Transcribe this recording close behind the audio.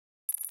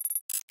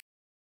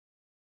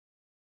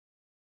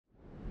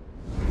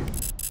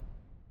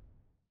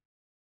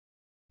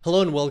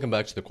Hello and welcome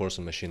back to the course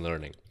on machine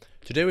learning.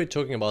 Today we're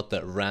talking about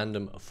the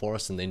random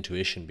forest and the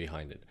intuition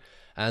behind it.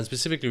 And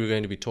specifically we're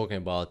going to be talking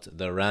about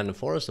the random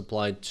forest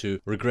applied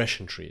to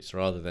regression trees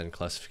rather than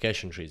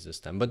classification trees this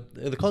time. But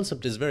the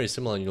concept is very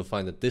similar, and you'll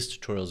find that this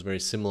tutorial is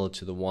very similar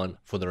to the one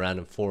for the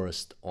random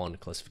forest on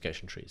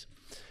classification trees.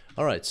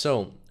 Alright,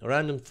 so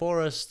random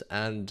forest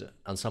and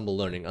ensemble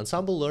learning.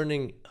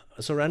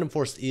 So random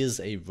forest is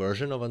a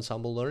version of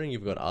ensemble learning.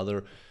 You've got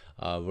other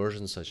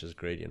versions such as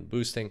gradient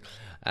boosting,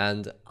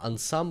 and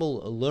ensemble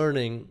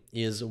learning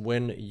is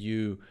when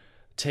you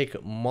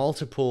take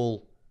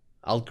multiple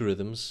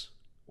algorithms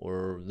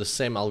or the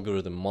same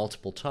algorithm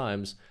multiple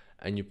times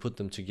and you put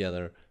them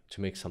together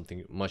to make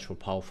something much more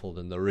powerful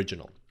than the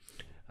original.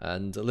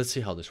 And let's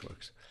see how this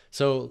works.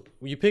 So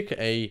you pick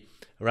a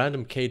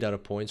random k data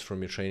points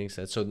from your training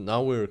set. So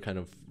now we're kind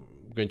of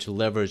going to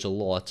leverage a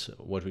lot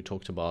what we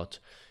talked about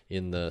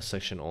in the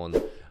section on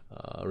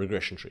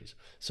regression trees.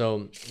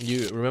 So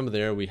you remember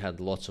there we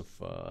had lots of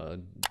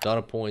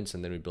data points,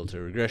 and then we built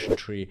a regression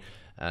tree,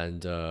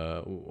 and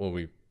or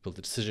we built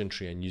a decision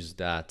tree and used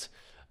that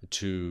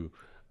to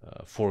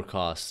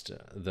forecast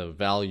the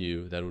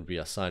value that would be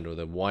assigned, or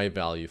the y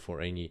value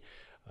for any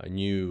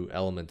new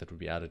element that would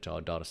be added to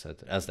our data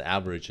set as the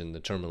average in the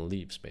terminal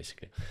leaves,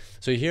 basically.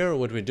 So here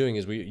what we're doing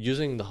is we're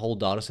using the whole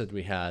data set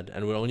we had,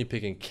 and we're only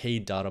picking k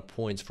data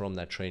points from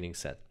that training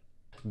set.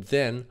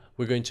 Then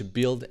we're going to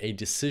build a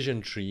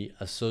decision tree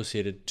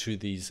associated to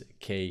these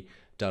k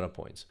data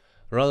points.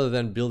 Rather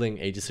than building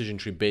a decision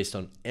tree based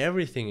on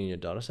everything in your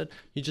dataset,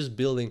 you're just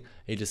building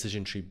a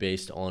decision tree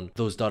based on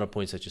those data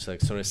points that you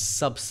select, so a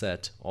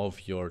subset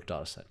of your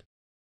dataset.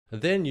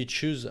 Then you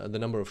choose the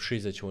number of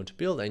trees that you want to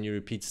build, and you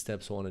repeat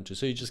steps 1 and 2.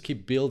 So you just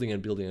keep building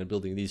and building and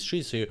building these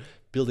trees. So you're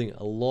building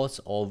a lot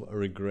of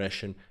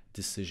regression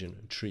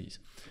decision trees.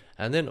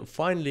 And then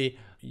finally,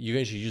 you're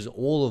going to use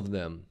all of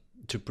them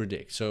to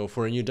predict. So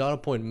for a new data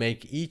point,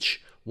 make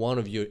each one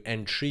of your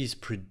entries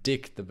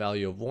predict the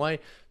value of y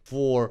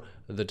for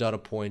the data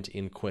point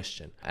in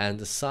question,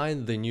 and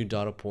assign the new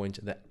data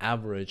point the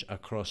average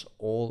across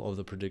all of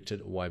the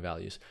predicted y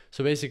values.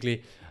 So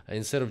basically,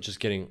 instead of just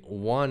getting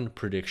one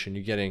prediction,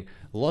 you're getting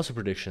lots of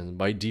predictions.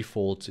 By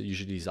default,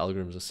 usually these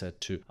algorithms are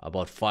set to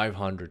about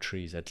 500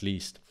 trees at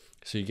least.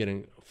 So you're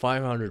getting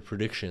 500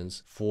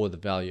 predictions for the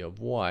value of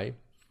y,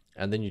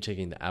 and then you're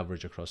taking the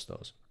average across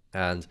those.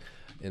 And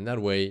in that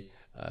way,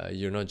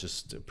 you're not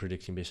just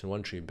predicting based on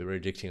one tree, but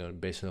predicting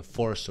based on a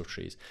forest of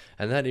trees.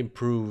 And that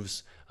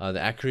improves the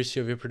accuracy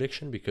of your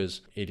prediction,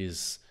 because it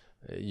is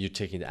you're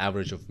taking the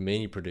average of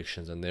many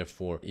predictions, and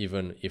therefore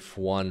even if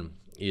one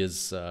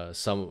is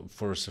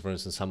for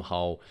instance,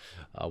 somehow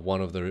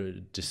one of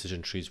the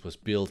decision trees was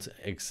built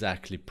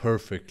exactly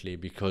perfectly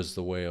because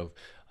the way of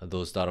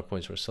those data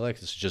points were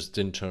selected, so just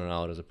didn't turn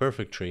out as a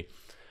perfect tree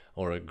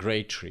or a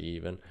great tree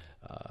even.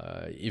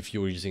 If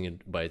you were using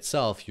it by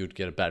itself, you'd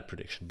get a bad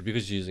prediction. But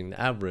because you're using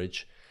the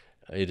average,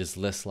 it is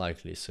less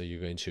likely, so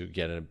you're going to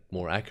get a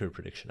more accurate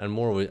prediction.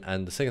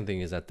 And the second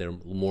thing is that they're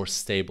more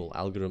stable.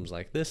 Algorithms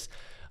like this,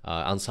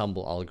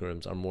 ensemble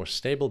algorithms, are more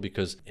stable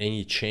because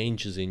any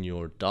changes in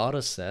your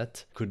data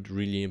set could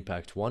really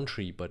impact one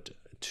tree, but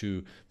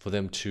for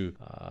them to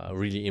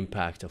really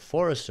impact a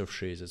forest of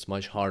trees, it's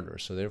much harder.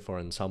 So therefore,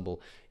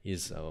 ensemble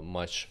is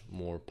much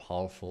more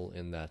powerful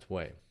in that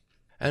way.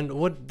 And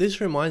what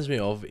this reminds me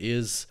of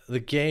is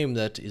the game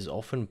that is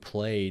often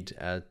played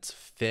at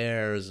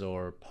fairs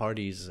or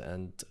parties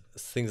and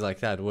things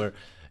like that, where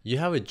you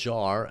have a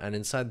jar, and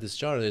inside this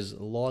jar there's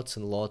lots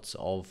and lots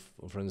of,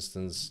 for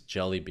instance,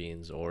 jelly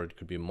beans, or it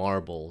could be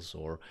marbles,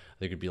 or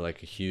there could be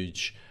like a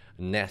huge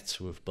net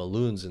with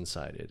balloons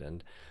inside it.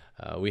 And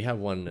we have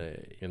one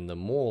in the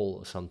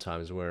mall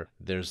sometimes where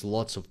there's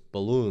lots of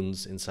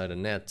balloons inside a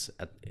net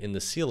in the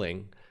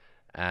ceiling,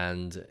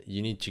 and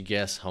you need to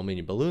guess how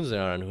many balloons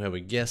there are, and whoever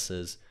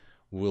guesses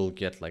will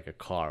get like a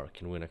car,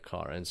 can win a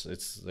car. And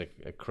it's like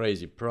a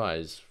crazy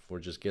prize for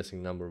just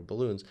guessing number of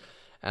balloons.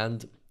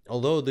 And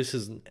although this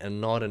is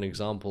not an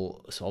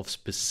example of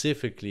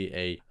specifically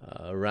a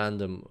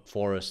random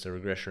forest, a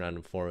regression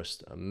random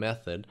forest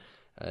method,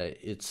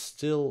 it's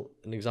still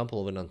an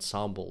example of an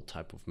ensemble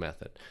type of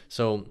method.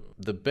 So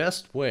the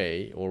best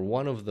way, or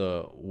one of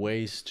the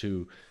ways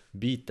to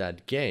beat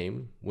that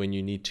game when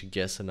you need to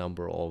guess a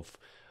number of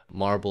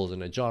marbles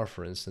in a jar,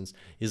 for instance,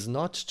 is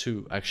not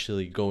to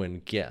actually go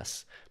and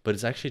guess, but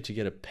it's actually to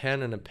get a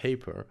pen and a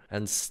paper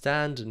and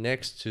stand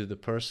next to the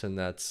person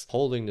that's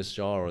holding this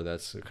jar or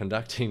that's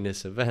conducting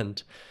this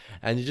event,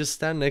 and you just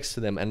stand next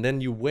to them, and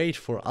then you wait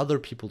for other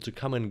people to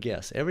come and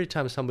guess. Every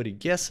time somebody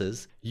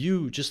guesses,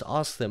 you just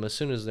ask them, as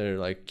soon as they're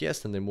like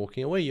guessed and they're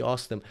walking away, you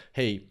ask them,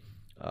 hey,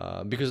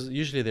 because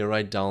usually they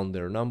write down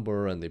their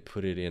number and they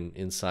put it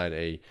inside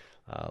a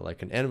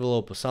like an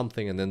envelope or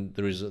something, and then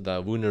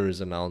the winner is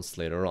announced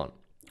later on.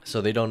 So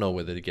they don't know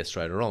whether it gets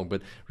right or wrong.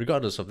 But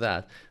regardless of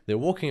that, they're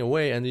walking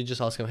away and you just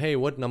ask them, hey,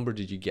 what number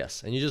did you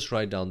guess? And you just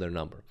write down their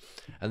number.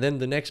 And then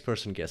the next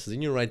person guesses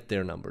and you write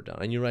their number down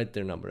and you write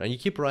their number. And you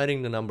keep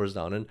writing the numbers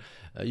down. And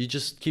you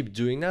just keep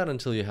doing that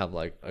until you have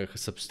like a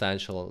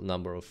substantial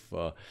number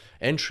of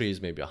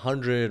entries, maybe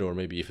 100, or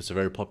maybe if it's a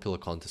very popular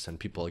contest and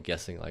people are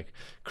guessing like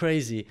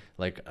crazy,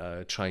 like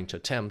trying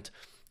to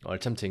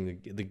attempting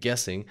the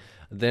guessing,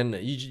 then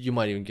you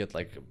might even get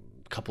like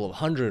couple of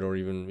hundred, or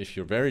even if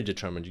you're very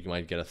determined, you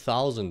might get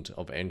 1,000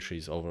 of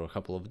entries over a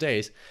couple of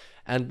days.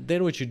 And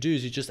then what you do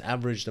is you just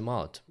average them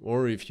out.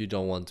 Or if you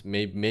don't want,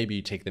 maybe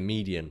you take the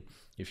median.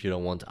 If you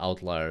don't want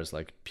outliers,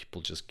 like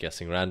people just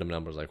guessing random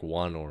numbers like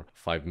 1 or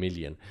 5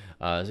 million,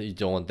 so you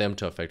don't want them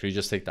to affect, or you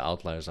just take the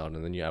outliers out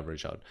and then you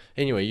average out.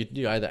 Anyway,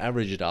 you either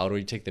average it out or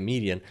you take the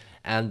median,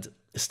 and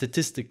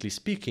statistically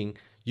speaking,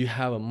 you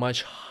have a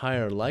much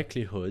higher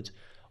likelihood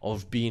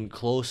of being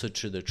closer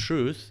to the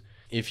truth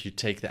if you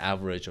take the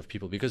average of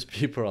people, because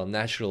people are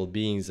natural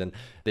beings and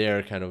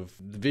their kind of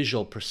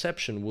visual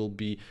perception will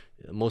be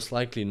most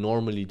likely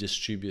normally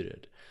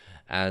distributed.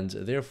 And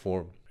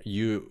therefore,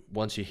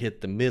 once you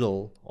hit the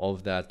middle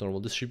of that normal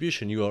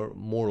distribution, you are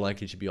more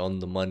likely to be on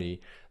the money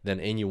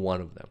than any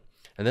one of them.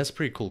 And that's a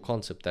pretty cool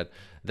concept.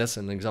 That's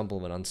an example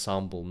of an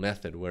ensemble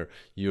method where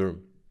you're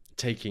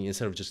taking,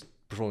 instead of just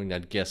performing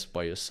that guess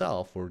by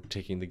yourself or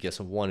taking the guess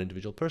of one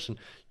individual person,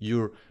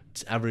 you're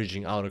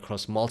averaging out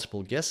across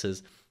multiple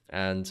guesses,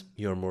 and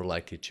you're more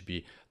likely to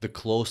be the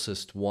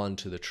closest one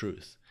to the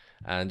truth.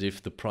 And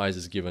if the prize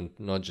is given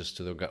not just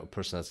to the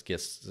person that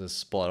guesses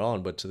spot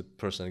on, but to the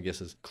person that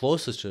guesses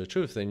closest to the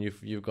truth, then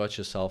you've got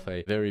yourself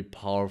a very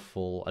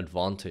powerful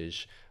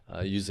advantage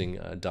using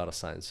data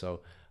science. So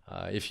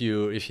if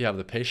you have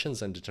the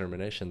patience and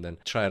determination, then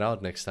try it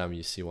out next time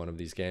you see one of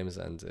these games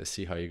and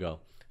see how you go.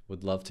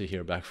 Would love to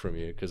hear back from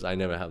you, because I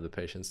never have the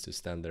patience to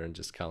stand there and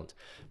just count.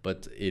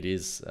 But it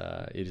is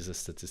a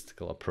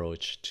statistical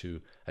approach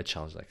to a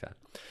challenge like that.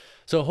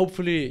 So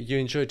hopefully you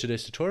enjoyed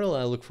today's tutorial.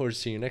 I look forward to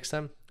seeing you next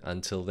time.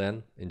 Until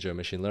then, enjoy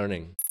machine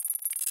learning.